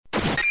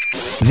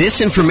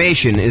This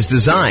information is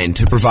designed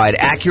to provide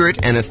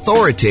accurate and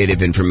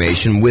authoritative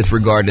information with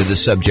regard to the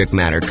subject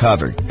matter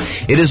covered.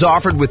 It is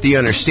offered with the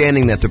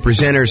understanding that the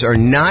presenters are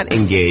not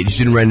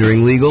engaged in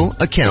rendering legal,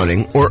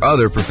 accounting, or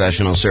other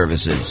professional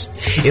services.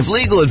 If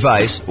legal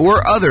advice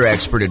or other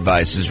expert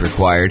advice is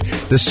required,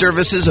 the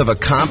services of a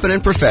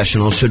competent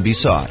professional should be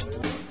sought.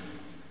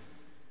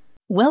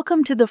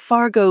 Welcome to the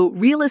Fargo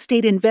Real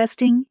Estate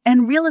Investing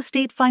and Real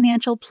Estate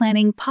Financial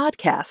Planning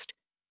podcast.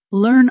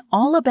 Learn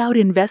all about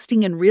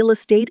investing in real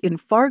estate in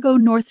Fargo,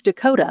 North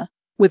Dakota,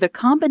 with a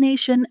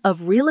combination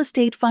of real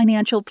estate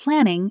financial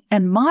planning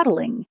and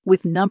modeling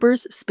with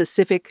numbers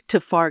specific to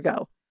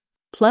Fargo,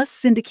 plus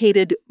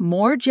syndicated,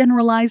 more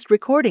generalized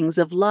recordings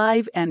of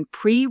live and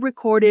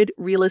pre-recorded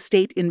real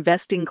estate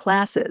investing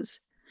classes.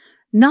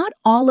 Not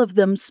all of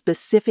them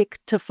specific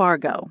to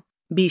Fargo.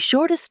 Be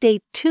sure to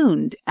stay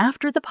tuned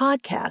after the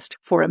podcast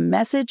for a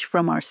message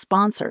from our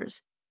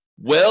sponsors.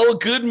 Well,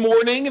 good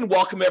morning and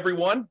welcome,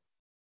 everyone.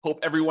 Hope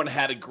everyone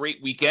had a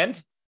great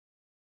weekend.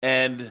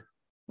 And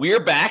we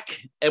are back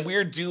and we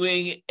are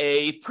doing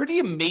a pretty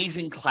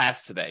amazing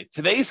class today.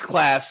 Today's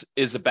class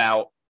is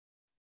about,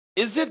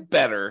 is it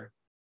better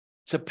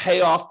to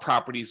pay off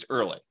properties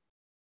early?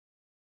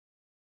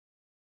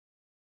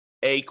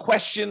 A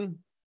question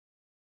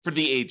for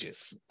the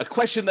ages, a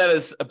question that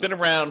has been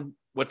around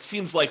what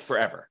seems like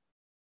forever.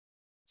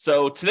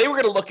 So today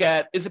we're going to look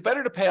at, is it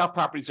better to pay off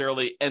properties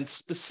early? And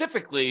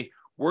specifically,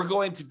 we're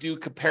going to do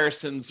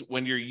comparisons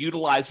when you're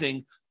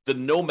utilizing the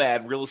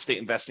Nomad real estate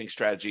investing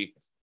strategy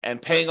and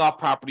paying off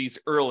properties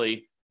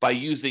early by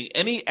using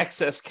any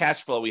excess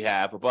cash flow we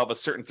have above a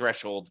certain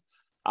threshold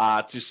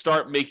to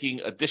start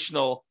making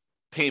additional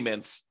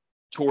payments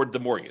toward the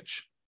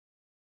mortgage.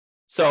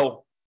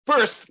 So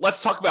first,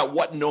 let's talk about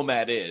what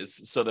Nomad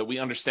is so that we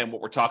understand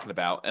what we're talking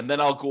about. And then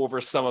I'll go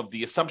over some of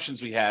the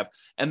assumptions we have.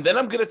 And then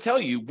I'm going to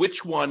tell you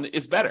which one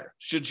is better.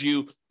 Should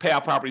you pay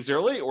out properties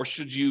early or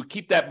should you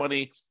keep that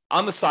money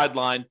on the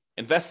sideline,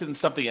 invest it in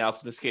something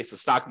else, in this case, the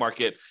stock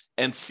market,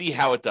 and see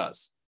how it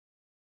does?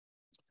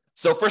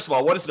 So first of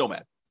all, what is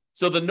Nomad?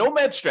 So the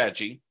Nomad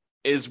strategy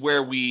is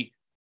where we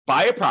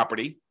buy a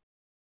property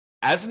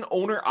as an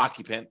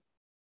owner-occupant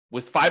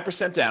with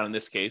 5% down in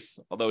this case,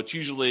 although it's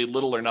usually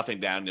little or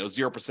nothing down,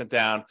 0%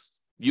 down,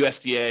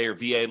 USDA or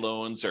VA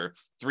loans, or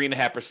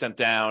 3.5%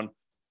 down,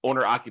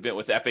 owner-occupant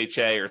with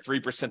FHA, or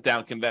 3%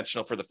 down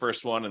conventional for the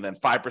first one, and then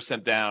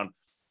 5% down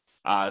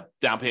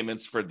down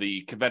payments for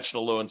the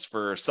conventional loans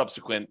for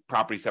subsequent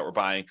properties that we're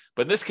buying.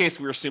 But in this case,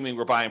 we're assuming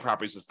we're buying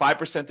properties with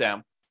 5%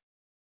 down,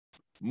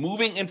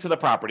 moving into the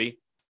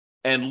property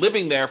and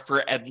living there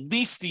for at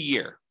least a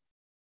year.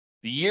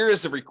 The year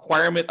is a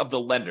requirement of the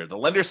lender. The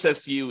lender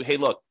says to you, hey,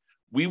 look,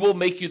 we will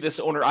make you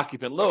this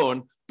owner-occupant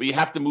loan, but you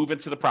have to move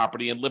into the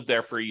property and live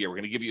there for a year. We're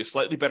going to give you a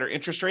slightly better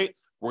interest rate.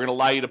 We're going to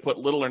allow you to put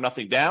little or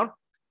nothing down.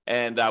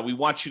 And we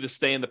want you to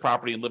stay in the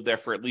property and live there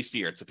for at least a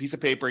year. It's a piece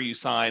of paper you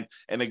sign,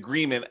 an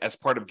agreement as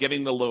part of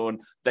getting the loan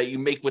that you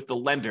make with the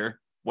lender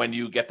when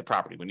you get the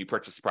property, when you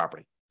purchase the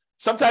property.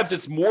 Sometimes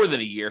it's more than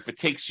a year if it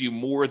takes you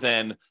more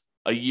than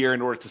a year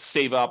in order to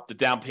save up the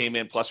down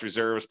payment plus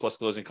reserves plus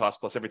closing costs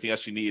plus everything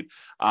else you need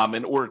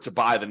in order to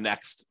buy the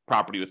next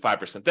property with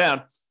 5%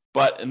 down.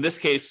 But in this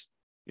case,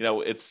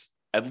 it's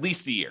at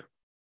least a year.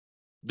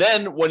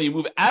 Then when you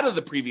move out of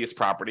the previous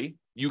property,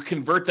 you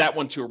convert that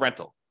one to a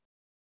rental.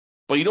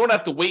 But you don't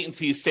have to wait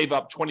until you save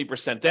up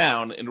 20%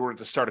 down in order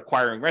to start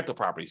acquiring rental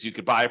properties. You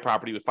could buy a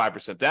property with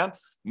 5% down,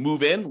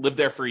 move in, live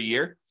there for a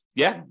year.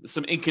 Yeah,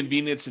 some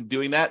inconvenience in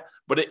doing that,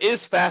 but it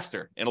is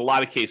faster in a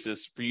lot of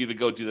cases for you to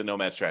go do the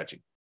Nomad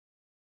strategy.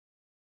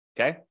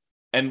 Okay?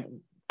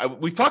 And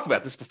we've talked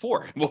about this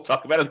before, and we'll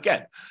talk about it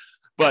again.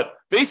 But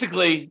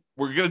basically,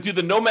 we're going to do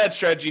the Nomad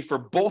strategy for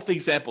both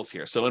examples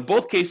here. So in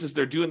both cases,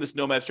 they're doing this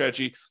Nomad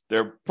strategy.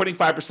 They're putting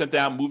 5%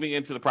 down, moving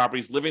into the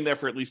properties, living there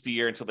for at least a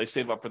year until they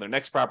save up for their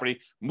next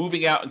property,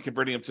 moving out and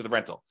converting them to the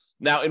rental.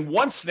 Now, in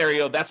one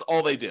scenario, that's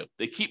all they do.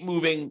 They keep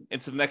moving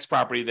into the next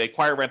property. They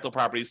acquire rental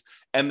properties,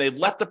 and they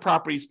let the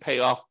properties pay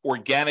off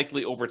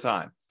organically over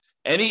time.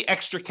 Any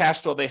extra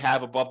cash flow they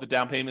have above the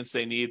down payments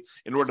they need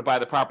in order to buy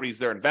the properties,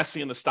 they're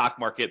investing in the stock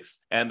market,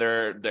 and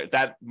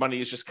that money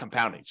is just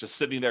compounding, it's just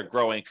sitting there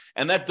growing.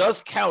 And that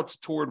does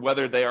count toward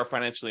whether they are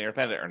financially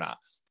independent or not.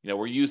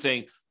 We're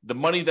using the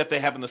money that they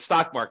have in the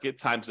stock market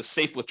times the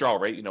safe withdrawal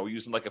rate. We're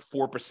using like a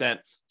 4%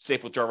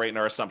 safe withdrawal rate in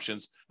our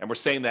assumptions. And we're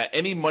saying that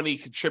any money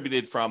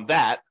contributed from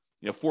that,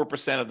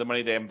 4% of the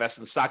money they invest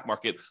in the stock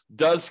market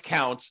does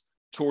count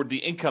toward the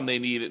income they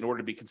need in order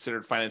to be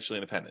considered financially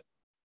independent.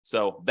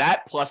 So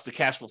that plus the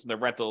cash flow from the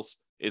rentals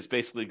is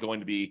basically going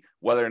to be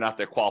whether or not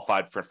they're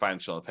qualified for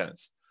financial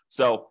independence.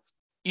 So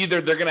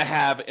either they're going to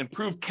have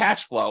improved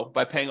cash flow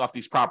by paying off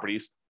these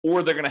properties,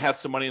 or they're going to have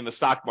some money in the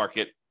stock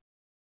market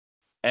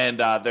and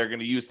they're going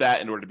to use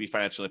that in order to be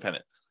financially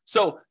independent.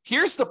 So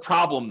here's the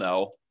problem,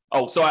 though.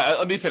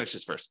 Let me finish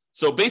this first.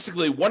 So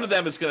basically, one of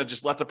them is going to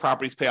just let the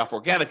properties pay off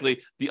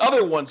organically. The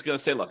other one's going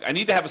to say, look, I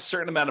need to have a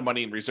certain amount of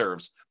money in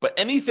reserves, but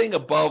anything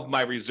above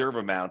my reserve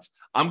amount,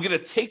 I'm going to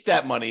take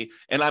that money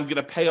and I'm going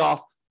to pay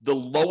off the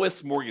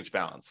lowest mortgage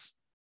balance.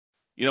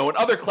 In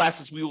other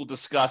classes, we will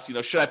discuss,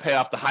 should I pay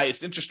off the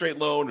highest interest rate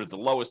loan or the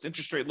lowest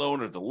interest rate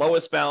loan or the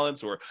lowest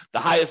balance or the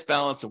highest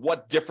balance and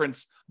what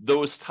difference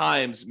those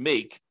times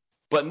make.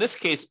 But in this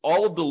case,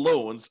 all of the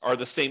loans are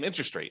the same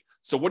interest rate.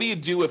 So what do you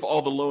do if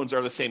all the loans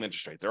are the same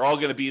interest rate? They're all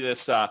going to be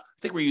this, I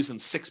think we're using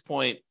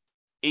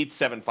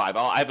 6.875.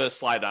 I have a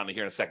slide on it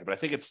here in a second, but I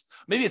think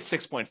maybe it's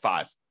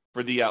 6.5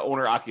 for the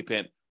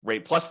owner-occupant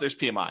rate, plus there's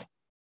PMI.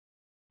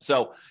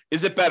 So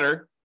is it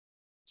better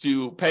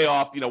to pay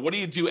off, what do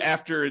you do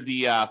after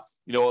the,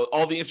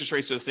 all the interest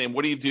rates are the same?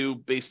 What do you do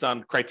based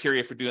on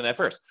criteria for doing that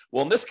first?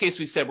 Well, in this case,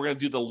 we said we're going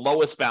to do the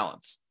lowest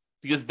balance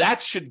because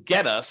that should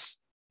get us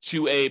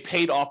to a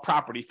paid off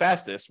property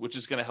fastest, which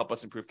is going to help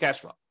us improve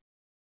cash flow.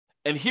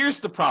 And here's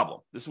the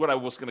problem. This is what I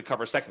was going to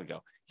cover a second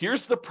ago.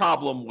 Here's the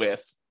problem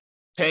with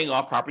paying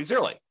off properties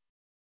early.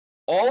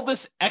 All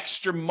this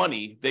extra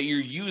money that you're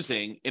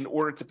using in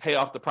order to pay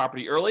off the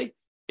property early,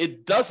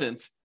 it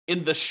doesn't,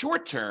 in the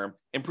short term,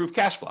 improve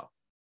cash flow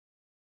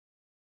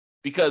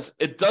because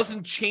it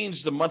doesn't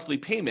change the monthly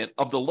payment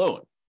of the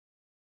loan.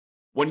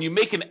 When you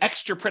make an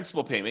extra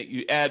principal payment,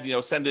 you add,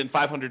 send in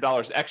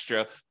 $500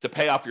 extra to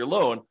pay off your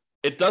loan,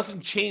 it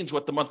doesn't change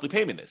what the monthly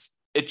payment is.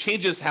 It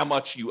changes how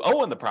much you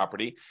owe on the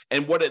property.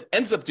 And what it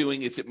ends up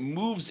doing is it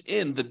moves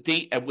in the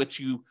date at which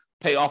you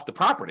pay off the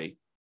property.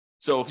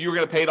 So if you were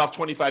going to pay it off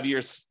 25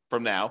 years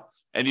from now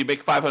and you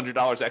make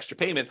 $500 extra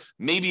payment,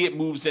 maybe it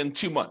moves in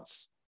 2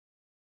 months.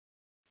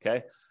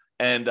 Okay.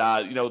 And,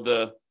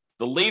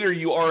 the later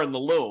you are in the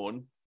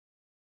loan,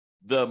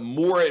 the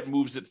more it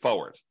moves it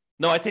forward.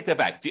 No, I take that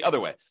back. It's the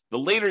other way. The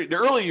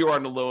earlier you are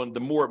in the loan,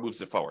 the more it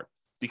moves it forward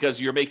because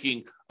you're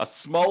making a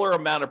smaller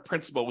amount of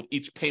principal with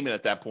each payment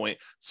at that point.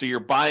 So you're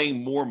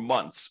buying more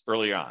months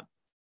early on.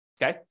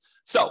 Okay.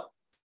 So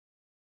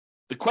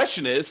the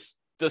question is,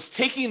 does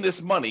taking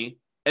this money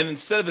and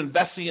instead of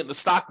investing it in the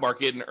stock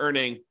market and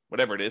earning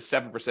whatever it is,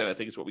 7%, I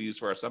think is what we use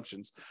for our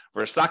assumptions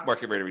for a stock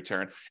market rate of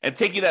return, and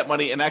taking that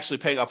money and actually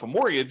paying off a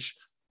mortgage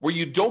where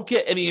you don't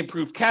get any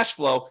improved cash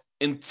flow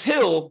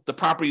until the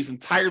property is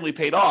entirely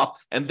paid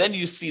off. And then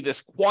you see this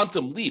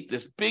quantum leap,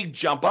 this big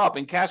jump up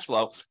in cash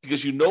flow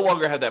because you no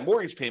longer have that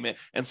mortgage payment.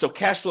 And so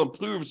cash flow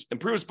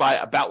improves by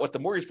about what the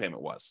mortgage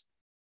payment was.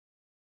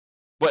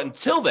 But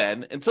until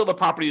then, until the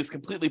property is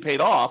completely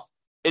paid off,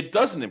 it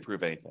doesn't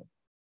improve anything.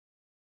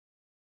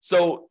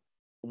 So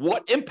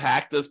what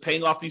impact does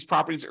paying off these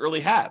properties early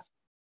have?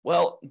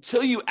 Well,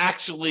 until you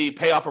actually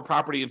pay off a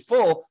property in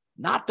full,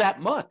 not that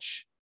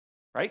much,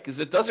 right? Because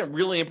it doesn't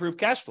really improve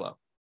cash flow.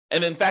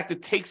 And in fact,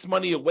 it takes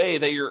money away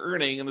that you're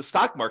earning in the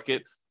stock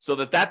market so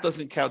that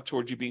doesn't count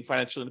towards you being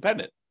financially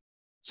independent.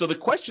 So the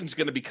question is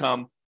going to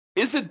become,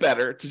 is it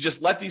better to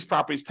just let these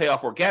properties pay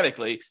off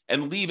organically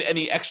and leave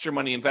any extra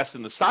money invested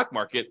in the stock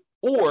market,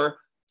 or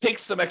take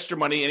some extra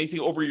money,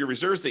 anything over your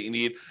reserves that you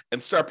need,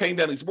 and start paying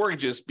down these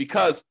mortgages?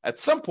 Because at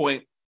some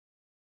point,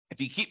 if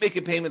you keep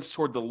making payments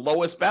toward the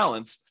lowest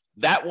balance,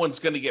 that one's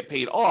going to get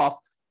paid off.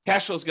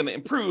 Cash flow is going to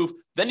improve.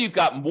 Then you've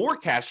got more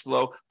cash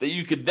flow that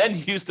you could then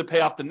use to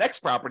pay off the next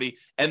property,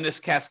 and this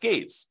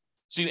cascades.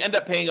 So you end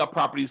up paying off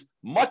properties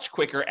much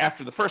quicker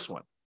after the first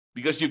one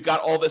because you've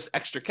got all this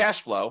extra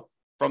cash flow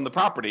from the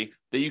property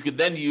that you could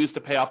then use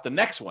to pay off the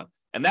next one.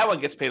 And that one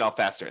gets paid off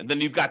faster. And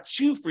then you've got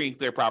 2 free and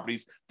clear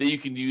properties that you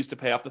can use to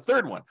pay off the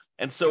third one.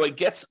 And so it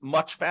gets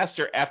much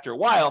faster after a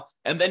while.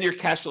 And then your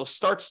cash flow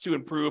starts to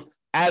improve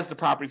as the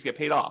properties get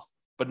paid off,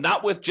 but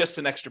not with just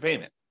an extra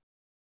payment.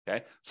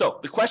 Okay. So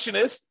the question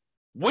is,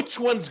 which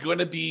one's going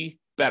to be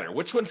better?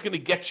 Which one's going to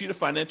get you to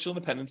financial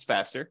independence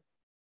faster?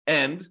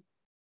 And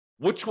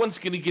which one's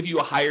going to give you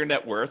a higher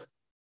net worth?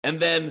 And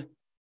then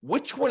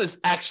which one is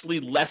actually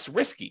less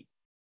risky?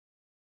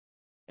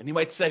 And you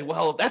might say,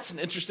 well, that's an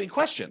interesting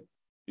question.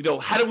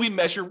 How do we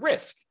measure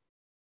risk?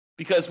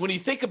 Because when you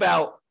think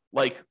about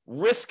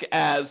risk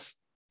as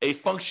a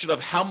function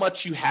of how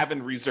much you have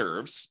in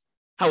reserves,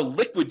 how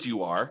liquid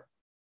you are,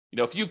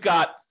 if you've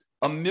got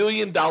 $1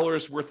 million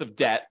worth of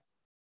debt,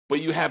 but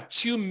you have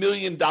 $2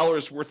 million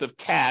worth of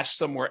cash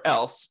somewhere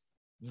else,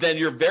 then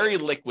you're very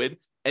liquid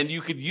and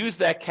you could use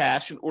that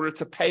cash in order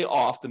to pay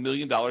off the $1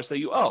 million that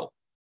you owe.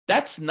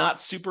 That's not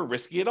super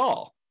risky at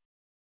all.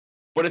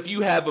 But if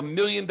you have $1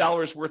 million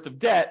worth of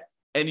debt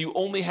and you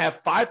only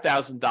have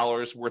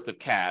 $5,000 worth of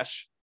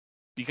cash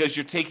because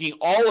you're taking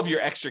all of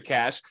your extra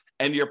cash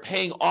and you're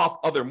paying off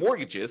other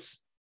mortgages,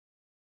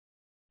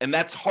 and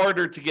that's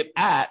harder to get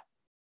at.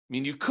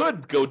 You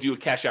could go do a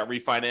cash out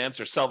refinance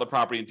or sell the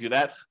property and do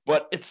that,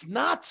 but it's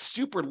not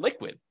super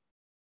liquid.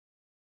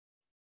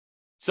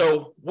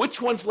 So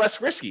which one's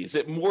less risky? Is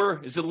it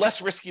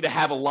less risky to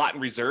have a lot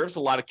in reserves, a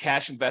lot of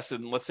cash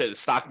invested in, let's say, the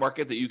stock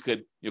market that you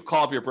could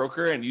call up your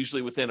broker and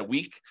usually within a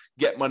week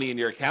get money in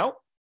your account?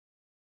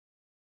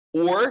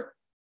 Or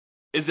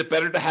is it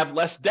better to have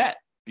less debt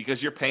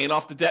because you're paying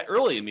off the debt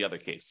early in the other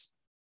case?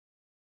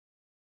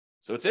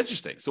 So it's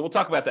interesting. So we'll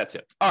talk about that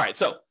too. All right.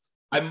 So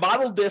I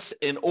modeled this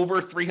in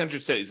over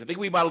 300 cities. I think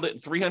we modeled it in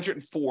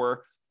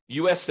 304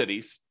 U.S.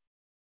 cities.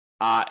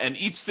 And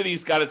each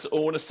city's got its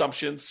own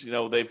assumptions.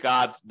 They've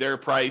got their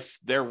price,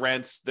 their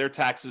rents, their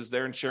taxes,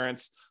 their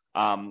insurance,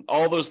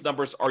 All those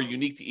numbers are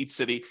unique to each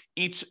city.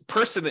 Each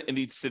person in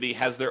each city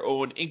has their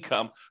own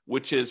income,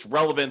 which is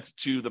relevant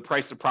to the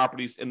price of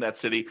properties in that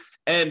city.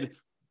 And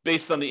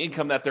based on the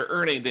income that they're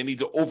earning, they need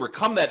to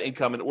overcome that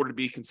income in order to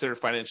be considered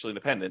financially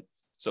independent.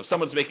 So if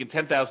someone's making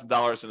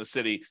 $10,000 in a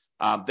city,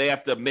 they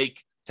have to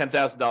make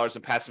 $10,000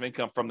 in passive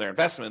income from their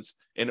investments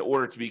in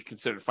order to be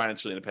considered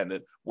financially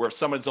independent. Where if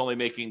someone's only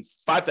making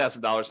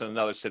 $5,000 in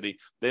another city,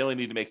 they only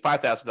need to make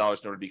 $5,000 in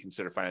order to be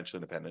considered financially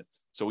independent.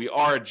 So we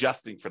are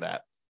adjusting for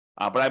that.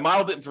 But I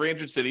modeled it in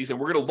 300 cities, and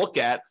we're going to look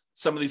at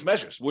some of these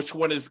measures. Which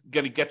one is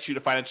going to get you to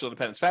financial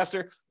independence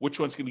faster? Which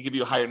one's going to give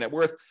you a higher net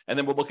worth? And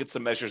then we'll look at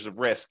some measures of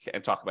risk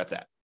and talk about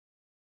that.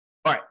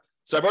 All right.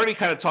 So I've already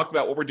kind of talked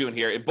about what we're doing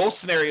here. In both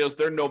scenarios,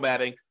 they're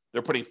nomading.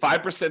 They're putting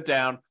 5%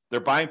 down. They're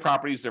buying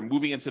properties. They're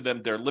moving into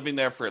them. They're living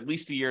there for at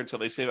least a year until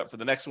they save up for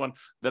the next one.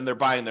 Then they're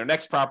buying their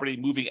next property,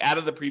 moving out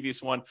of the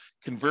previous one,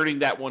 converting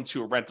that one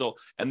to a rental,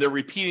 and they're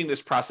repeating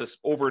this process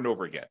over and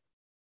over again.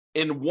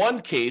 In one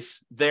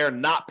case, they're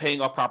not paying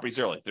off properties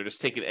early. They're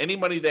just taking any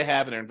money they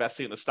have and they're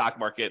investing in the stock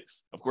market.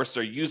 Of course,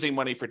 they're using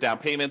money for down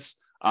payments.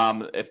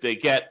 If they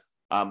get,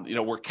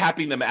 we're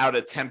capping them out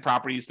at 10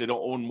 properties. They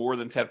don't own more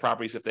than 10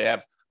 properties. If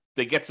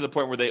they get to the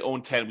point where they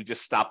own 10, we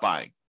just stop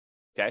buying.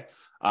 Okay.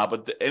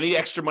 But any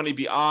extra money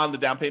beyond the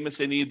down payments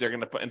they need, they're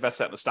going to invest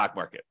that in the stock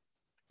market.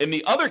 In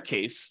the other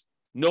case,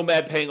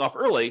 Nomad paying off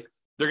early,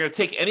 they're going to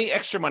take any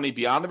extra money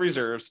beyond the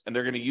reserves and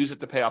they're going to use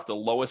it to pay off the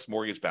lowest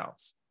mortgage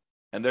balance.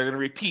 And they're going to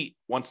repeat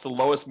once the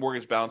lowest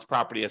mortgage balance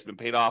property has been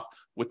paid off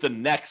with the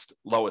next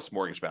lowest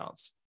mortgage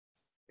balance.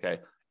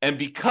 Okay. And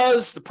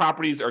because the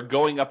properties are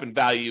going up in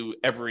value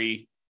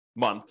every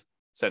month,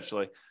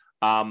 essentially,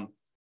 the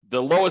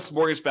lowest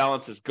mortgage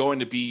balance is going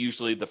to be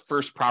usually the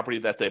first property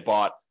that they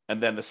bought, and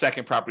then the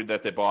second property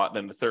that they bought, and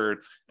then the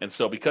third. And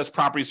so because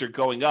properties are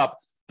going up,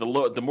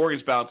 the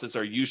mortgage balances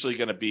are usually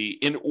going to be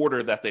in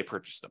order that they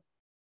purchased them.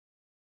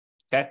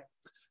 Okay.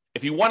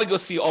 If you want to go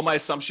see all my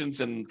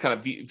assumptions and kind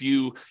of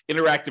view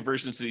interactive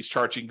versions of these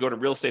charts, you can go to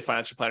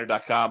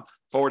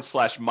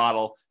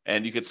realestatefinancialplanner.com/model,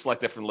 and you can select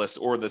different lists,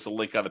 or there's a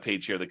link on the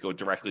page here that go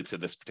directly to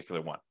this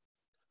particular one.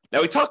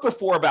 Now, we talked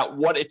before about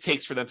what it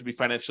takes for them to be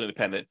financially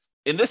independent.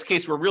 In this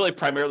case, we're really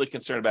primarily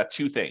concerned about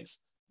two things: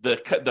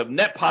 the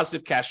net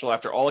positive cash flow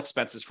after all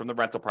expenses from the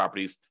rental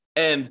properties,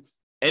 and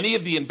any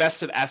of the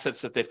invested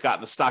assets that they've got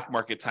in the stock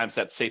market times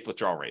that safe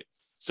withdrawal rate.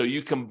 So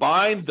you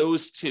combine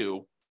those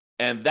two,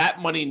 and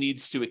that money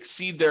needs to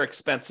exceed their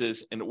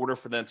expenses in order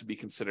for them to be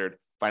considered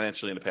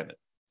financially independent.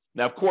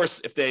 Now, of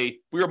course, if we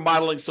were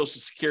modeling Social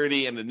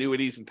Security and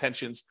annuities and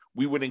pensions,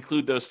 we would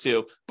include those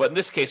too. But in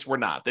this case, we're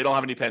not. They don't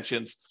have any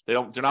pensions.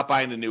 They're not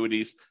buying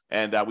annuities,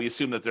 and we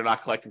assume that they're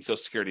not collecting Social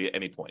Security at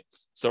any point.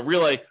 So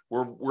really,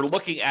 we're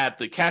looking at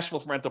the cash flow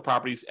from rental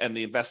properties and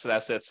the invested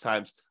assets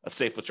times a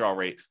safe withdrawal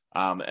rate.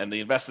 And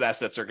the invested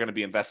assets are going to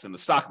be invested in the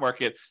stock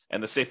market,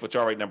 and the safe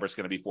withdrawal rate number is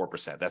going to be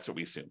 4%. That's what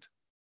we assumed.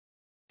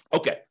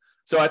 Okay.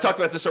 So I talked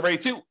about this already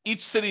too.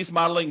 Each city's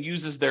modeling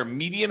uses their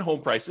median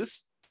home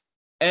prices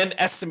and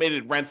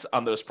estimated rents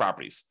on those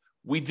properties.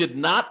 We did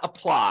not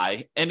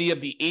apply any of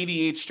the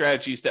 88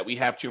 strategies that we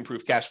have to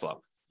improve cash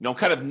flow. I'm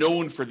kind of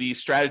known for these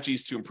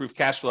strategies to improve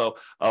cash flow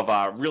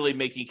of really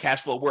making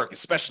cash flow work,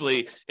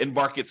 especially in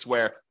markets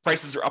where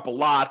prices are up a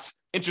lot,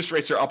 interest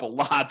rates are up a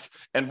lot,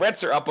 and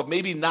rents are up, but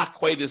maybe not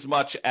quite as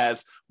much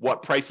as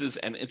what prices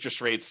and interest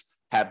rates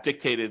have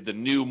dictated the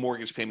new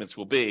mortgage payments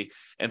will be.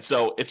 And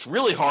so it's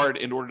really hard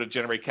in order to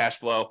generate cash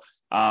flow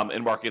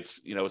in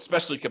markets,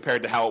 especially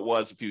compared to how it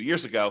was a few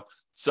years ago.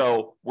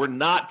 So we're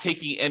not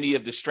taking any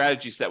of the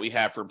strategies that we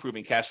have for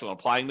improving cash flow and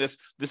applying this.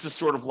 This is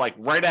sort of like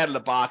right out of the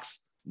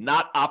box,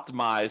 not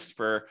optimized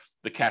for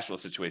the cash flow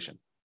situation.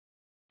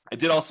 I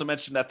did also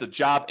mention that the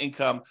job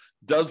income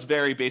does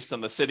vary based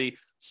on the city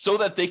so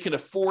that they can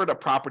afford a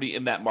property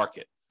in that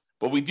market.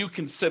 But we do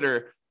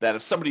consider that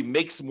if somebody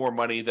makes more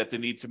money, that they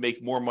need to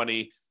make more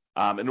money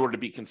in order to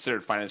be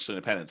considered financially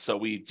independent. So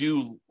we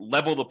do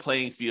level the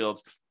playing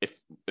field.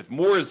 If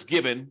more is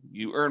given,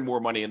 you earn more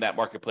money in that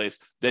marketplace,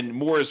 then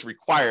more is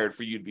required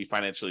for you to be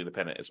financially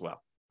independent as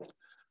well.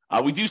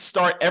 We do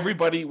start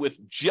everybody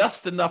with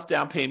just enough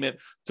down payment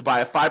to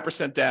buy a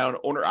 5% down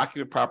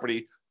owner-occupant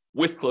property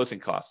with closing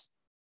costs.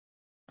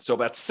 So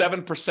about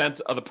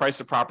 7% of the price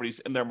of properties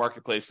in their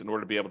marketplace in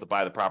order to be able to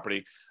buy the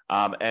property.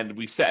 And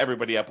we set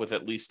everybody up with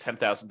at least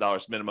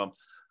 $10,000 minimum.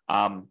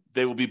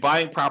 They will be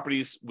buying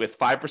properties with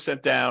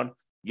 5% down.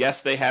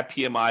 Yes, they have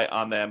PMI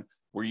on them.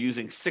 We're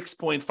using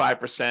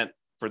 6.5%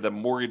 for the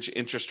mortgage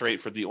interest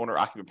rate for the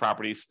owner-occupant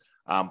properties,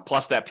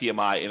 plus that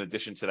PMI in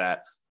addition to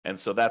that. And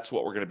so that's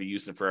what we're going to be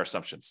using for our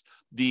assumptions.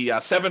 The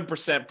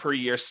 7% per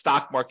year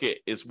stock market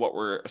is what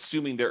we're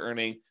assuming they're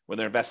earning when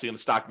they're investing in the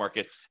stock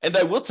market. And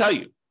I will tell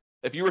you,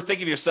 if you were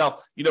thinking to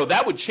yourself,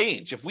 that would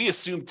change. If we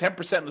assumed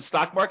 10% in the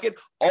stock market,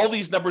 all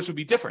these numbers would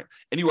be different.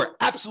 And you are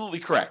absolutely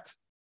correct.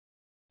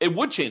 It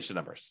would change the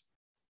numbers.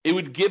 It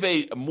would give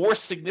a more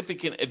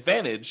significant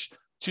advantage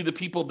to the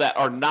people that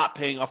are not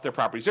paying off their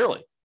properties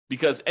early,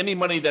 because any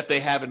money that they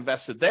have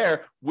invested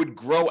there would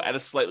grow at a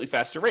slightly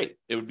faster rate.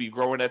 It would be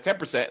growing at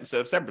 10% instead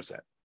of 7%.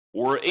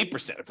 or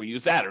 8% if we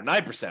use that, or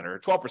 9%, or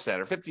 12%,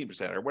 or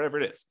 15%, or whatever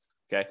it is.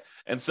 Okay.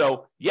 And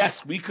so,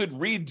 yes, we could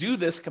redo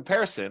this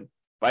comparison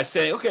by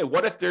saying, okay,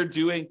 what if they're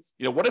doing,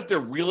 what if they're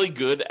really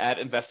good at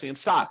investing in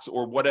stocks?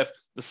 Or what if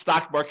the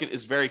stock market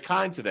is very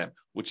kind to them,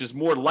 which is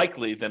more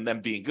likely than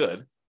them being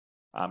good,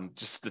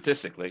 just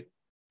statistically.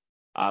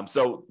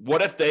 So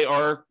what if they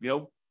are,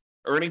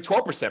 earning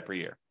 12% per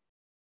year?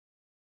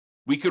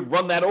 We could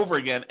run that over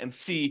again and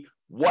see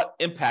what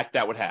impact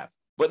that would have.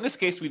 But in this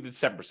case, we did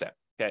 7%.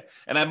 Okay.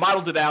 And I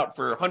modeled it out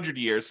for 100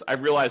 years. I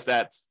realized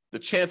that the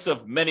chance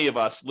of many of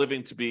us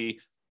living to be,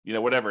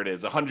 whatever it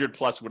is, 100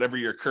 plus, whatever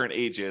your current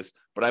age is,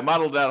 but I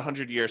modeled it out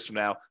 100 years from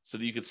now so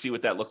that you could see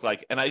what that looked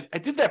like. And I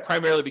did that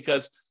primarily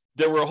because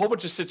there were a whole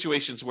bunch of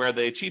situations where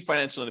they achieved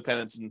financial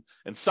independence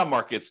in some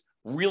markets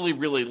really,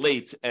 really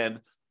late.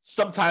 And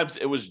sometimes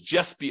it was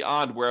just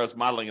beyond where I was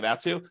modeling it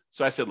out to.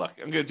 So I said, look,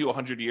 I'm going to do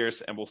 100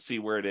 years and we'll see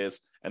where it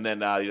is. And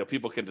then,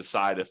 people can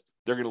decide if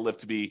they're going to live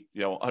to be,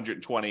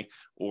 120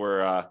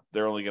 or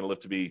they're only going to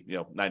live to be,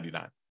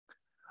 99.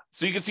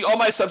 So you can see all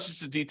my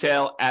assumptions in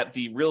detail at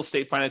the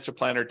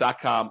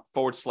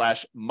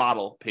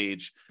realestateFinancialPlanner.com/model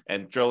page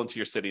and drill into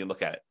your city and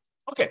look at it.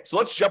 Okay, so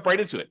let's jump right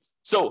into it.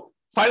 So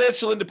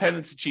financial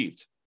independence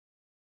achieved.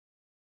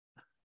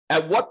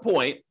 At what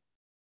point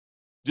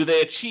do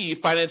they achieve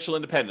financial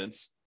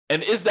independence?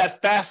 And is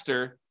that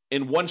faster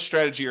in one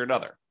strategy or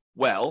another?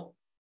 Well,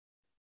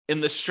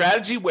 in the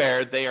strategy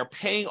where they are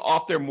paying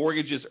off their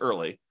mortgages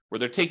early, where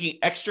they're taking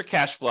extra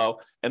cash flow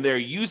and they're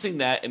using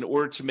that in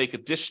order to make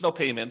additional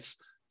payments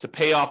to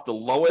pay off the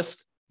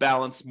lowest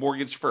balance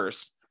mortgage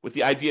first, with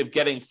the idea of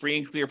getting free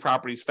and clear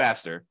properties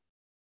faster.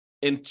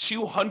 In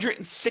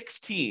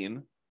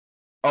 216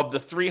 of the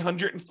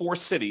 304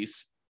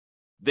 cities,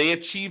 they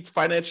achieved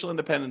financial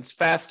independence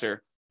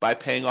faster by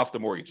paying off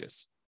the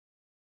mortgages.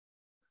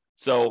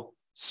 So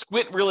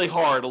squint really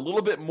hard, a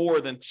little bit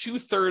more than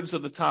 2/3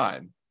 of the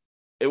time,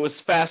 it was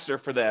faster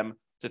for them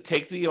to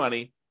take the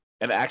money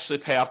and actually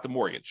pay off the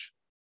mortgage,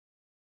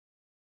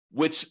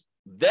 which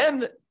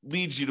then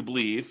leads you to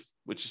believe,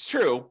 which is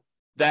true,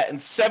 that in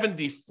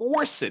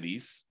 74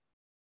 cities,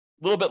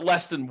 a little bit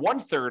less than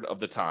 1/3 of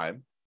the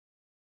time,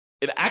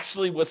 it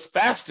actually was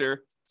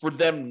faster for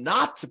them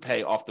not to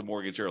pay off the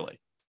mortgage early.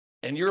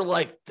 And you're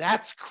like,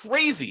 that's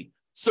crazy.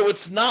 So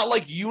it's not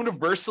like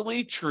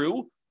universally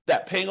true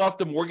that paying off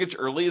the mortgage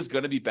early is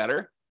going to be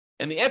better.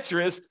 And the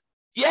answer is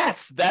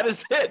yes, that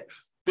is it.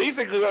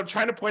 Basically, what I'm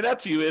trying to point out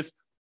to you is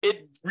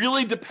it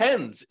really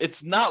depends.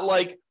 It's not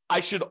like I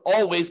should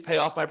always pay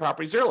off my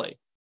properties early.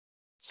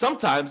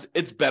 Sometimes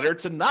it's better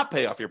to not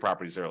pay off your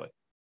properties early.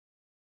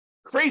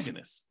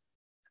 Craziness.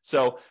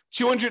 So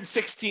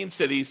 216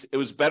 cities, it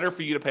was better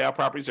for you to pay off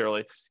properties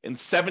early. In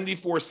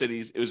 74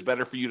 cities, it was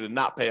better for you to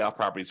not pay off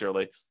properties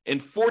early. In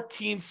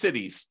 14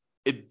 cities,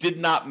 it did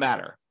not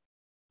matter.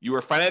 You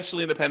were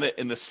financially independent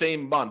in the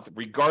same month,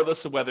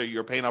 regardless of whether you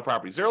were paying off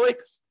properties early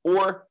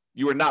or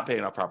you were not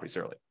paying off properties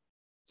early.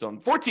 So in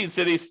 14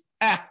 cities,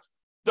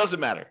 doesn't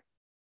matter.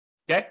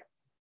 Okay?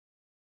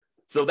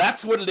 So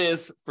that's what it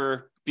is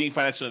for being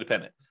financially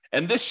independent.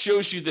 And this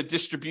shows you the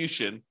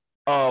distribution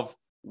of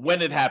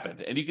when it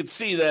happened. And you can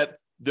see that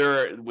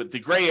there, with the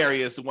gray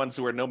areas, the ones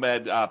where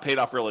Nomad paid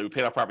off early, we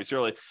paid off properties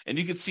early. And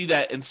you can see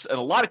that in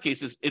a lot of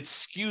cases, it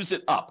skews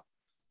it up.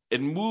 It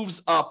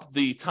moves up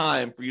the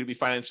time for you to be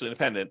financially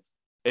independent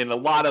in a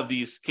lot of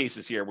these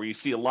cases here, where you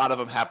see a lot of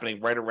them happening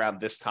right around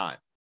this time.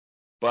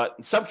 But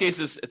in some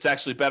cases, it's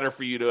actually better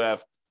for you to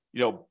have,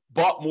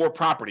 bought more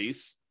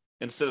properties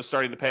instead of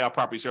starting to pay off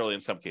properties early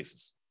in some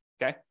cases.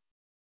 Okay.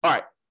 All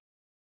right.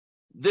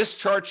 This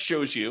chart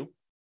shows you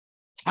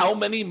how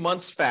many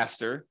months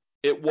faster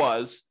it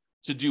was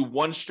to do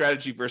one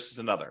strategy versus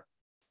another.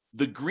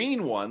 The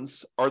green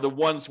ones are the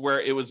ones where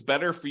it was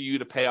better for you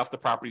to pay off the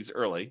properties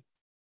early.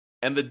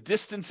 And the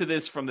distance it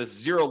is from the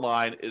zero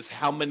line is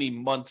how many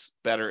months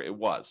better it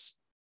was.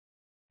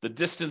 The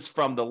distance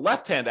from the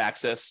left-hand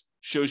axis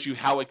shows you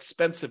how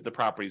expensive the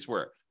properties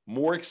were.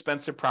 More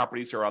expensive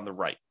properties are on the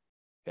right.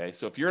 Okay,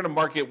 so if you're in a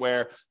market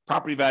where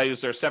property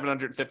values are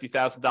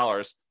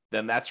 $750,000,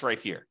 then that's right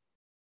here.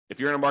 If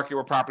you're in a market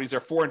where properties are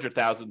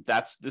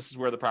 $400,000, this is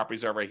where the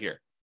properties are right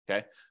here.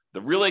 Okay,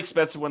 the really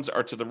expensive ones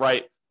are to the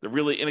right. The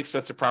really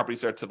inexpensive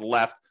properties are to the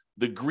left.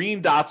 The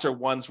green dots are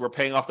ones where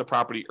paying off the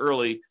property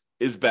early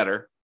is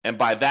better, and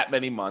by that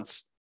many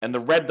months. And the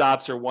red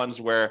dots are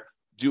ones where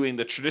doing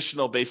the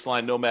traditional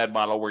baseline Nomad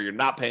model, where you're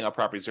not paying off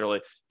properties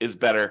early, is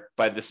better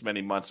by this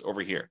many months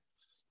over here.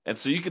 And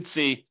so you can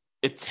see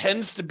it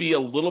tends to be a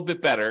little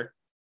bit better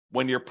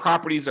when your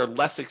properties are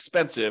less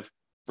expensive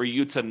for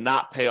you to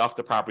not pay off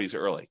the properties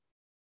early.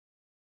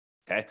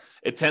 Okay,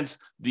 it tends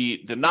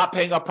the not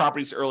paying off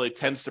properties early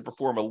tends to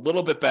perform a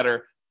little bit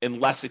better in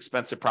less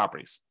expensive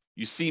properties.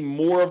 You see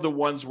more of the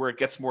ones where it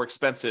gets more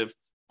expensive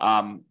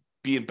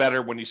being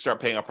better when you start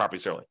paying off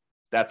properties early.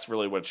 That's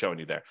really what it's showing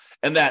you there.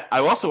 And that I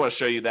also want to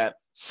show you that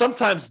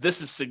sometimes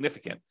this is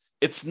significant.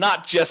 It's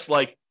not just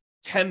like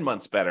 10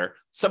 months better.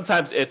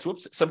 Sometimes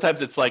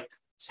it's like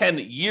 10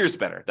 years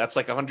better. That's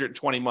like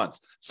 120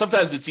 months.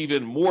 Sometimes it's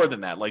even more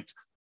than that, like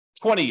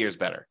 20 years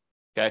better.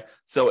 Okay,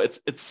 so it's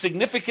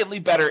significantly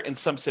better in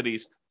some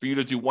cities for you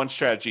to do one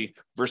strategy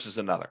versus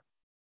another.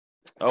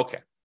 Okay.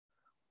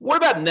 What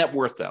about net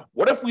worth, though?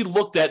 What if we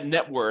looked at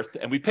net worth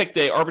and we picked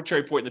an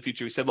arbitrary point in the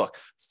future? We said, look,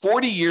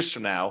 40 years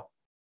from now,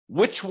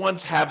 which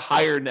ones have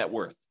higher net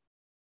worth?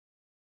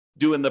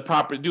 Doing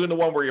the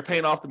one where you're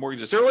paying off the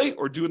mortgages early,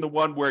 or doing the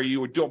one where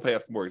you don't pay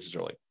off the mortgages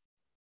early?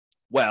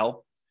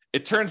 Well,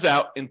 it turns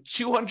out in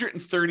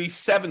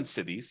 237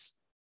 cities,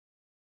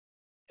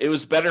 it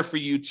was better for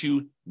you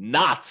to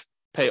not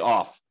pay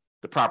off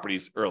the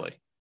properties early.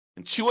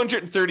 In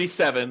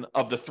 237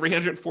 of the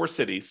 304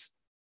 cities,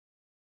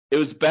 it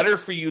was better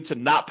for you to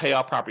not pay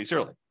off properties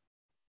early.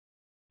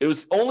 It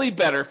was only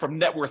better from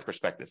net worth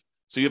perspective.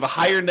 So you have a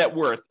higher net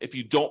worth if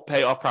you don't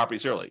pay off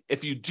properties early.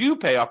 If you do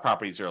pay off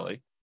properties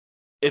early,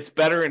 it's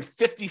better in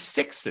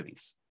 56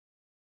 cities.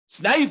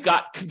 So now you've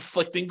got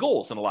conflicting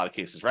goals in a lot of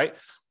cases, right?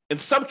 In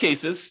some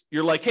cases,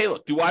 you're like, hey,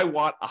 look, do I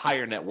want a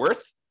higher net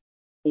worth,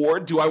 or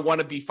do I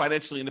want to be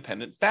financially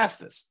independent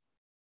fastest?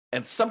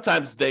 And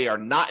sometimes they are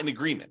not in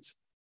agreement.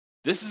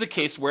 This is a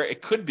case where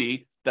it could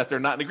be that they're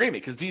not in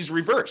agreement because these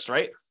reversed,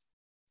 right?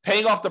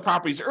 Paying off the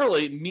properties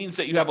early means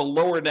that you have a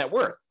lower net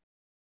worth,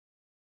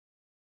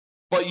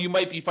 but you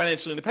might be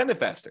financially independent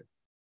faster.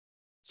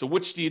 So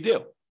which do you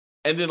do?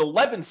 And in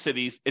 11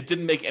 cities, it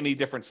didn't make any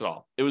difference at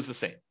all. It was the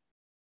same.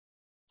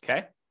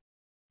 Okay?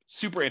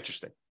 Super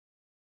interesting.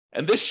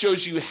 And this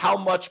shows you how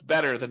much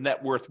better the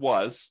net worth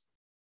was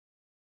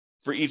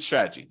for each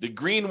strategy. The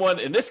green one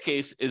in this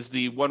case is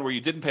the one where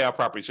you didn't pay off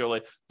properties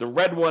early. The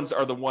red ones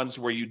are the ones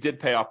where you did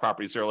pay off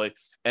properties early.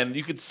 And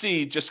you can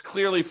see just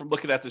clearly from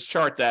looking at this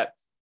chart that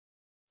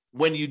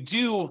when you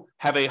do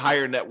have a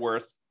higher net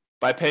worth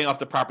by paying off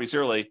the properties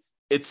early,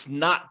 it's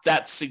not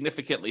that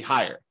significantly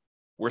higher.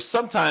 Where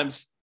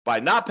sometimes by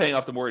not paying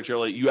off the mortgage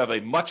early, you have a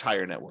much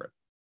higher net worth.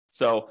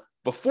 So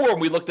before, when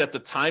we looked at the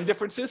time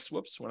differences,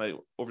 when I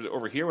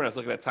over here, when I was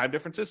looking at time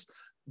differences,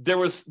 there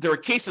were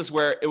cases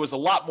where it was a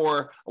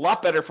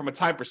lot better from a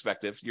time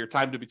perspective. Your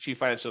time to achieve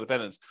financial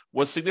independence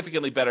was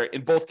significantly better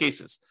in both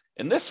cases.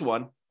 In this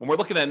one, when we're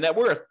looking at net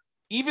worth,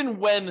 even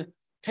when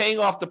paying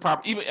off the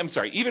property,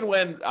 even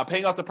when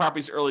paying off the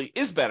properties early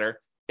is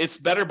better, it's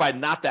better by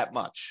not that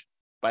much,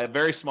 by a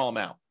very small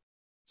amount.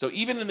 So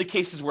even in the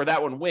cases where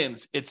that one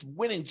wins, it's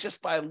winning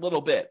just by a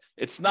little bit.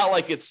 It's not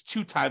like it's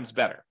 2 times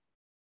better.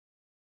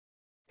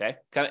 Okay,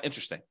 kind of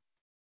interesting.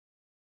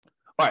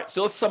 All right,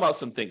 so let's sum up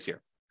some things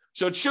here.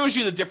 So it shows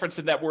you the difference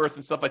in net worth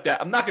and stuff like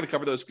that. I'm not going to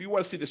cover those. If you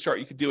want to see this chart,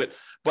 you can do it.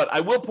 But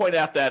I will point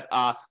out that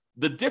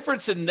the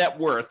difference in net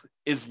worth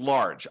is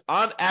large.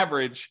 On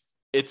average,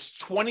 it's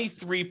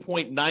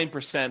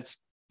 23.9%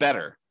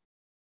 better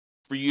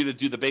for you to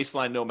do the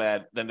baseline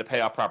Nomad than to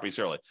pay off properties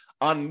early.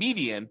 On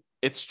median,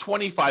 it's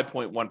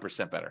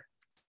 25.1% better.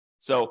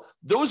 So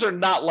those are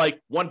not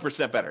like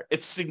 1% better.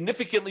 It's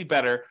significantly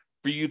better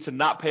for you to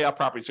not pay off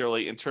properties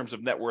early in terms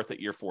of net worth at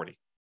year 40.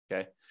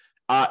 Okay.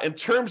 In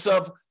terms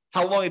of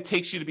how long it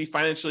takes you to be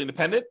financially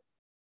independent,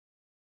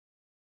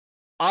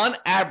 on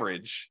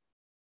average,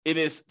 it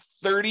is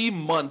 30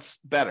 months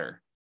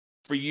better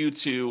for you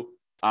to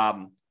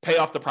pay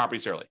off the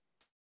properties early.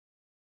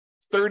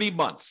 30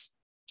 months,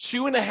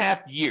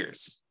 2.5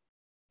 years.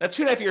 Now,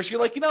 2.5 years,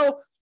 you're like,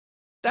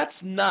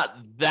 that's not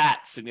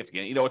that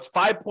significant. It's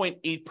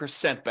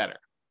 5.8% better.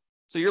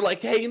 So you're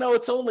like, hey,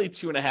 it's only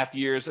 2.5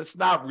 years. It's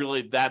not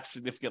really that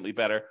significantly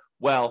better.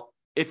 Well,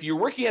 if you're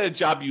working at a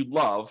job you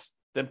love,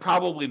 then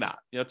probably not.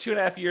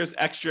 2.5 years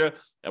extra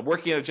and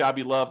working at a job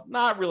you love,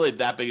 not really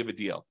that big of a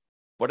deal.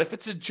 But if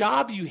it's a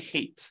job you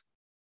hate,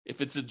 if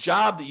it's a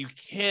job that you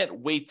can't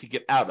wait to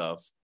get out of,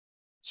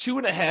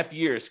 2.5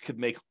 years could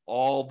make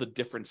all the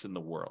difference in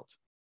the world.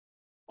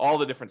 All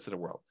the difference in the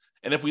world.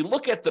 And if we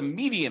look at the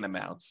median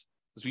amount,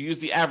 because we use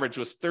the average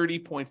was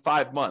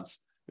 30.5 months.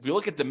 If you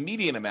look at the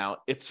median amount,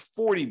 it's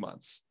 40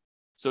 months.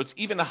 So it's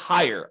even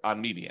higher on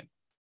median.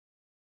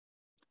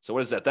 So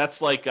what is that?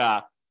 That's like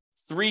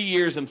 3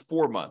 years and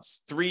 4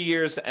 months, 3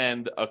 years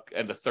and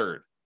a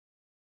third.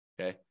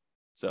 Okay.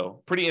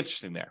 So pretty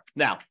interesting there.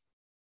 Now,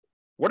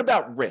 what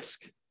about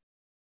risk?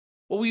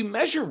 Well, we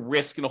measure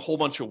risk in a whole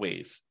bunch of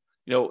ways.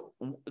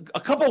 A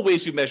couple of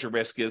ways we measure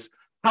risk is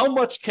how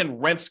much can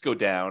rents go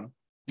down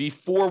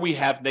before we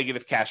have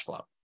negative cash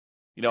flow?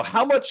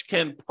 How much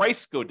can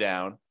price go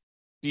down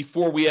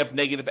before we have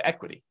negative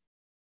equity?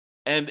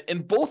 And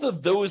in both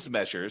of those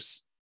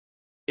measures,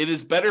 it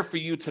is better for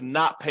you to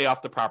not pay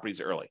off the properties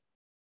early.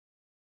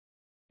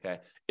 Okay.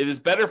 It is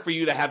better for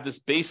you to have this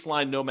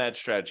baseline Nomad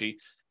strategy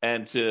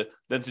and to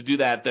do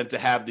that than to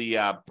have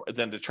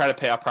than to try to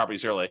pay off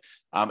properties early.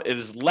 It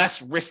is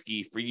less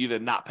risky for you to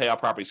not pay off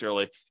properties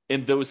early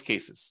in those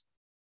cases.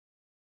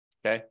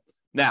 Okay.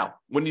 Now,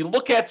 when you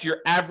look at your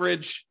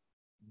average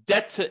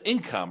debt to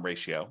income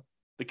ratio,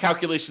 the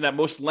calculation that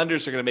most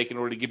lenders are going to make in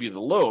order to give you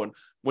the loan,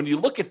 when you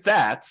look at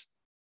that,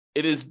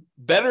 it is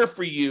better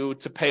for you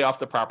to pay off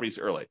the properties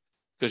early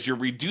because you're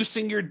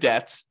reducing your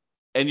debt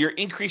and you're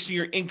increasing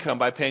your income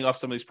by paying off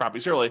some of these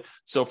properties early.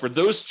 So for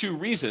those two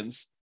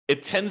reasons,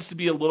 it tends to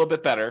be a little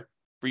bit better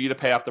for you to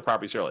pay off the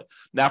properties early.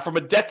 Now, from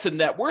a debt to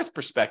net worth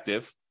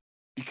perspective,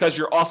 because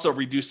you're also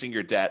reducing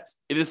your debt,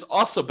 it is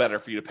also better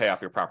for you to pay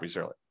off your properties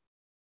early.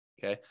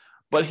 Okay.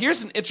 But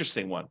here's an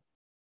interesting one.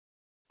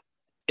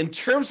 In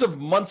terms of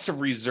months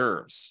of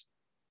reserves,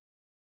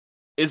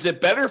 is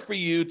it better for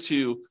you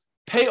to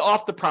pay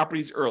off the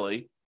properties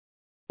early,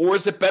 or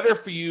is it better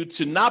for you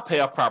to not pay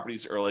off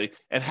properties early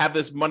and have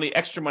this money,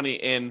 extra money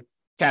in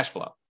cash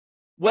flow?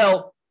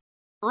 Well,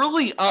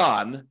 early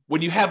on,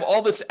 when you have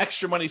all this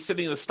extra money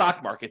sitting in the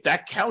stock market,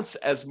 that counts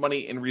as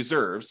money in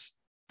reserves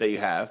that you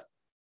have.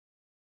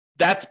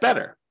 That's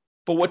better.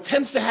 But what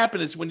tends to happen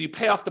is when you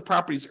pay off the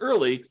properties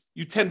early,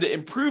 you tend to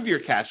improve your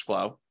cash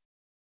flow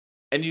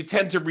and you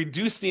tend to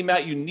reduce the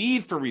amount you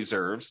need for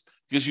reserves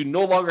because you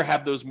no longer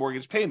have those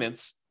mortgage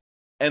payments.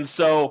 And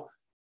so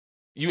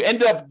you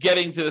end up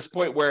getting to this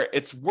point where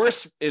it's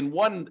worse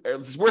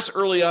it's worse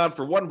early on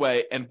for one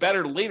way and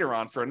better later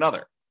on for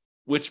another,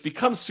 which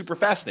becomes super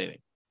fascinating.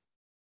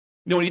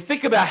 You know, when you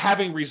think about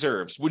having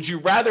reserves, would you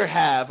rather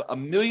have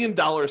 $1 million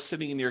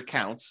sitting in your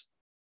accounts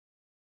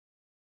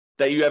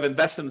that you have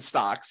invested in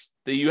stocks,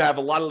 that you have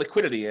a lot of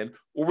liquidity in,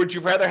 or would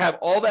you rather have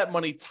all that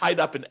money tied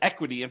up in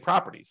equity and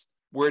properties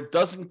where it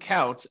doesn't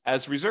count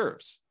as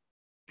reserves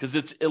because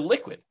it's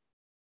illiquid?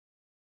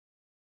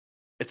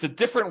 It's a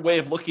different way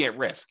of looking at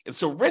risk. And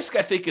so risk,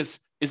 I think,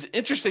 is an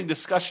interesting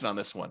discussion on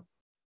this one.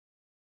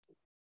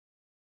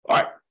 All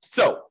right,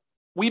 so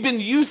we've been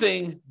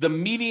using the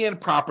median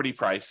property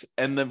price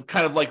and the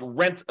kind of like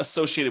rent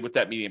associated with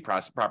that median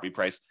property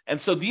price. And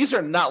so these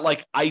are not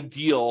like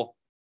ideal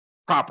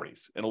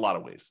properties in a lot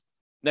of ways.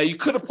 Now, you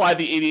could apply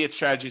the 88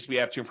 strategies we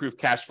have to improve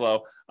cash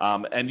flow,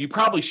 and you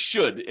probably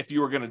should if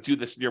you were going to do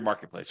this in your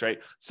marketplace,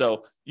 right?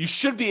 So you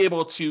should be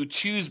able to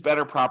choose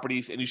better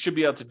properties, and you should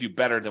be able to do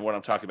better than what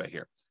I'm talking about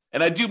here.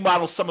 And I do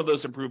model some of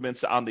those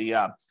improvements on the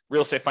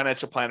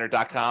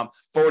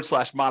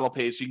realestatefinancialplanner.com/model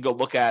page. You can go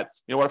look at,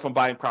 what if I'm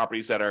buying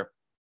properties that are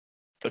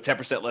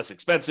 10% less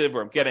expensive,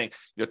 or I'm getting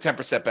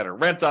 10% better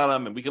rent on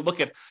them, and we can look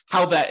at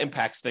how that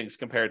impacts things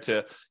compared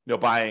to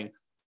buying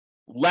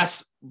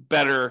less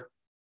better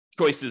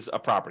choices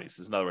of properties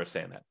is another way of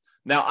saying that.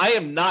 Now, I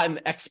am not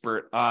an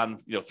expert on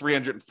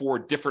 304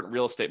 different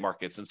real estate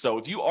markets. And so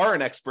if you are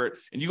an expert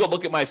and you go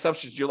look at my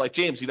assumptions, you're like,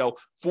 James,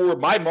 for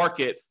my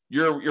market,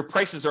 your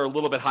prices are a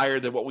little bit higher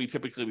than what we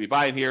typically be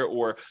buying here,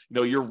 or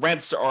your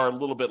rents are a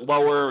little bit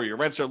lower, or your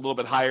rents are a little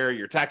bit higher,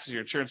 your taxes,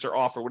 your insurance are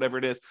off, or whatever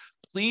it is.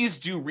 Please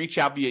do reach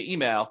out via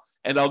email,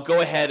 and I'll go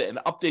ahead and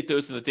update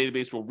those in the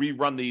database. We'll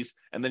rerun these,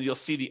 and then you'll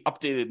see the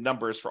updated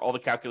numbers for all the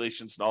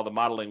calculations and all the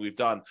modeling we've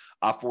done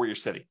for your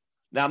city.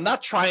 Now, I'm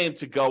not trying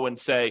to go and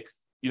say,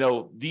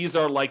 these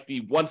are like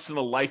the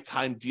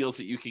once-in-a-lifetime deals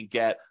that you can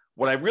get.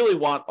 What I really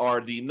want are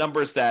the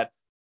numbers that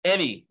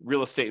any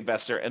real estate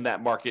investor in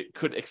that market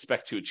could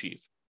expect to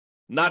achieve.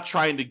 Not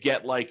trying to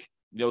get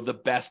the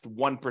best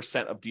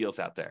 1% of deals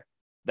out there.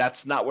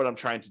 That's not what I'm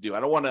trying to do. I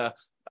don't want to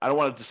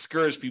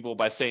discourage people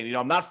by saying,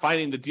 I'm not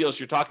finding the deals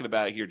you're talking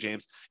about here,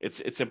 James.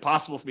 It's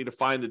impossible for me to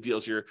find the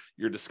deals you're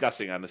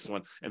discussing on this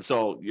one. And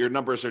so your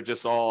numbers are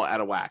just all out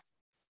of whack.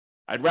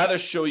 I'd rather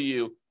show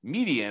you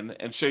median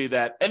and show you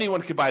that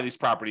anyone could buy these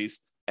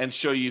properties, and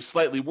show you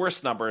slightly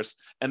worse numbers.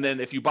 And then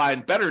if you buy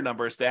in better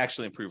numbers, they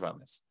actually improve on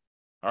this.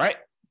 All right.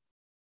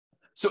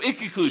 So in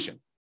conclusion,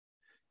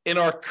 in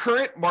our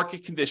current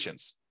market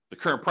conditions, the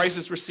current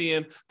prices we're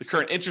seeing, the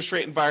current interest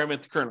rate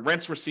environment, the current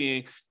rents we're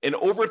seeing in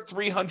over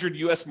 300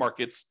 US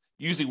markets,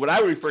 using what I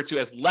would refer to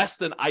as less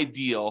than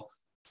ideal,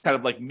 kind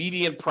of like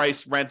median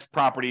price rent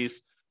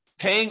properties,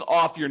 paying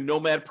off your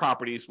Nomad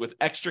properties with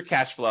extra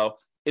cash flow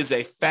is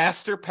a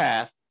faster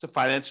path to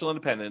financial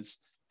independence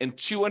in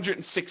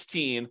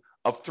 216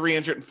 of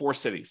 304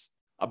 cities.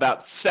 About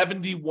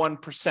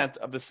 71%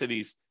 of the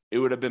cities, it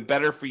would have been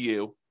better for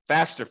you,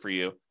 faster for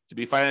you, to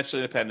be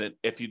financially independent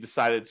if you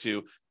decided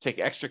to take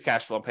extra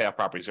cash flow and pay off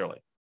properties early.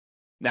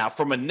 Now,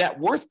 from a net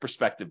worth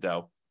perspective,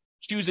 though,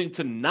 choosing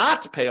to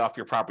not pay off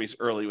your properties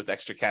early with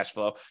extra cash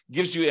flow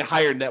gives you a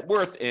higher net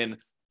worth in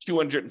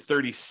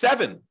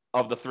 237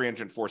 of the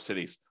 304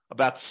 cities,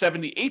 about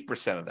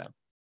 78% of them.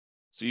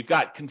 So you've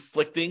got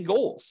conflicting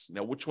goals.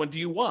 Which one do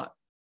you want?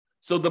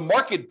 So the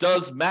market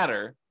does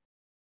matter,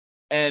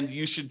 and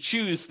you should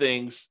choose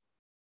things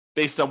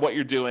based on what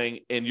you're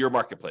doing in your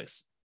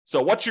marketplace.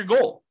 So what's your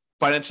goal?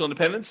 Financial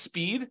independence,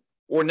 speed,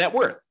 or net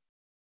worth?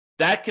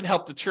 That can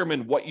help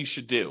determine what you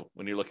should do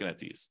when you're looking at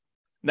these.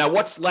 Now,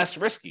 what's less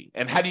risky,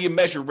 and how do you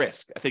measure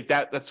risk? I think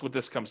that's what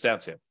this comes down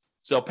to.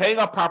 So paying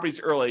off properties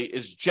early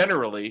is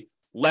generally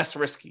less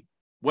risky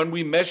when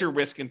we measure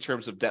risk in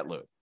terms of debt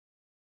load.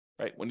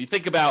 Right? When you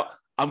think about,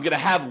 I'm going to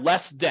have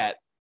less debt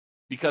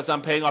because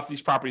I'm paying off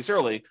these properties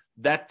early,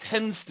 that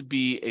tends to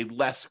be a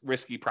less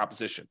risky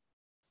proposition.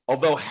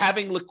 Although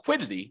having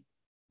liquidity,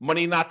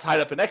 money not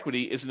tied up in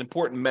equity, is an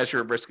important measure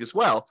of risk as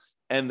well.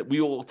 And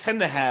we will tend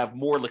to have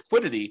more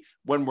liquidity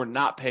when we're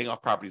not paying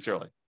off properties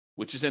early,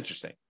 which is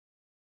interesting.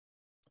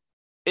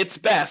 It's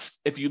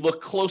best if you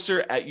look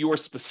closer at your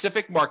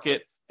specific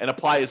market and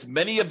apply as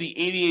many of the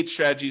 88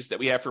 strategies that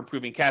we have for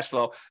improving cash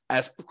flow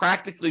as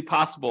practically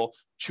possible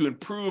to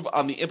improve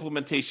on the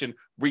implementation,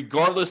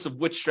 regardless of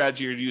which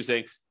strategy you're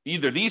using,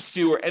 either these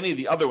two or any of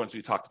the other ones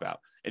we talked about.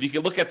 And you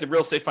can look at the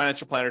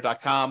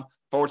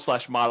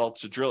realestatefinancialplanner.com/model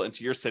to drill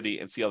into your city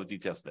and see all the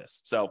details of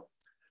this. So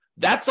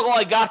that's all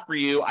I got for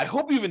you. I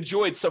hope you've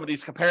enjoyed some of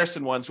these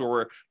comparison ones where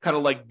we're kind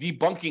of like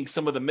debunking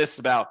some of the myths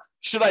about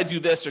should I do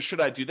this or should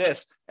I do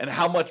this, and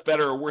how much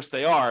better or worse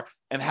they are,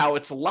 and how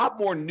it's a lot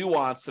more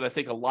nuanced than I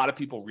think a lot of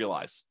people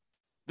realize.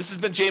 This has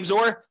been James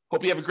Orr.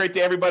 Hope you have a great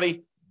day,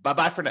 everybody.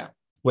 Bye-bye for now.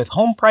 With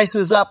home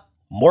prices up,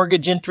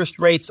 mortgage interest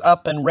rates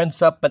up, and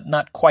rents up, but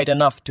not quite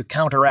enough to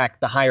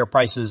counteract the higher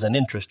prices and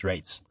interest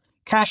rates,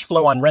 cash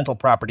flow on rental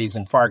properties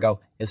in Fargo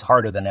is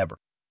harder than ever.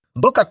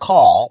 Book a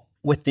call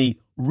with the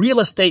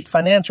Real Estate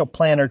Financial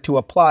Planner to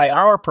apply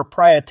our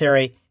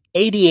proprietary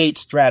 88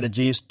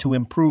 strategies to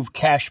improve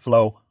cash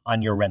flow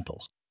on your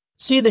rentals.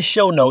 See the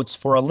show notes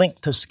for a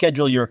link to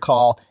schedule your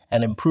call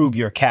and improve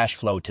your cash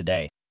flow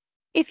today.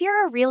 If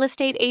you're a real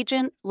estate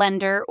agent,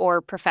 lender,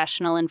 or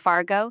professional in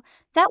Fargo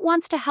that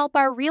wants to help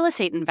our real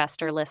estate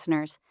investor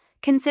listeners,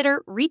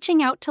 consider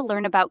reaching out to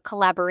learn about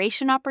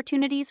collaboration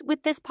opportunities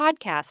with this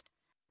podcast.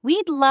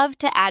 We'd love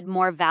to add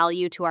more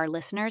value to our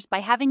listeners by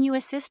having you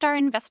assist our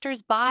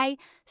investors buy,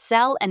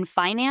 sell, and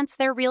finance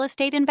their real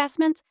estate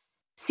investments.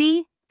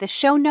 See the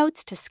show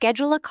notes to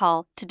schedule a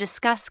call to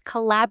discuss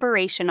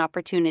collaboration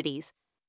opportunities.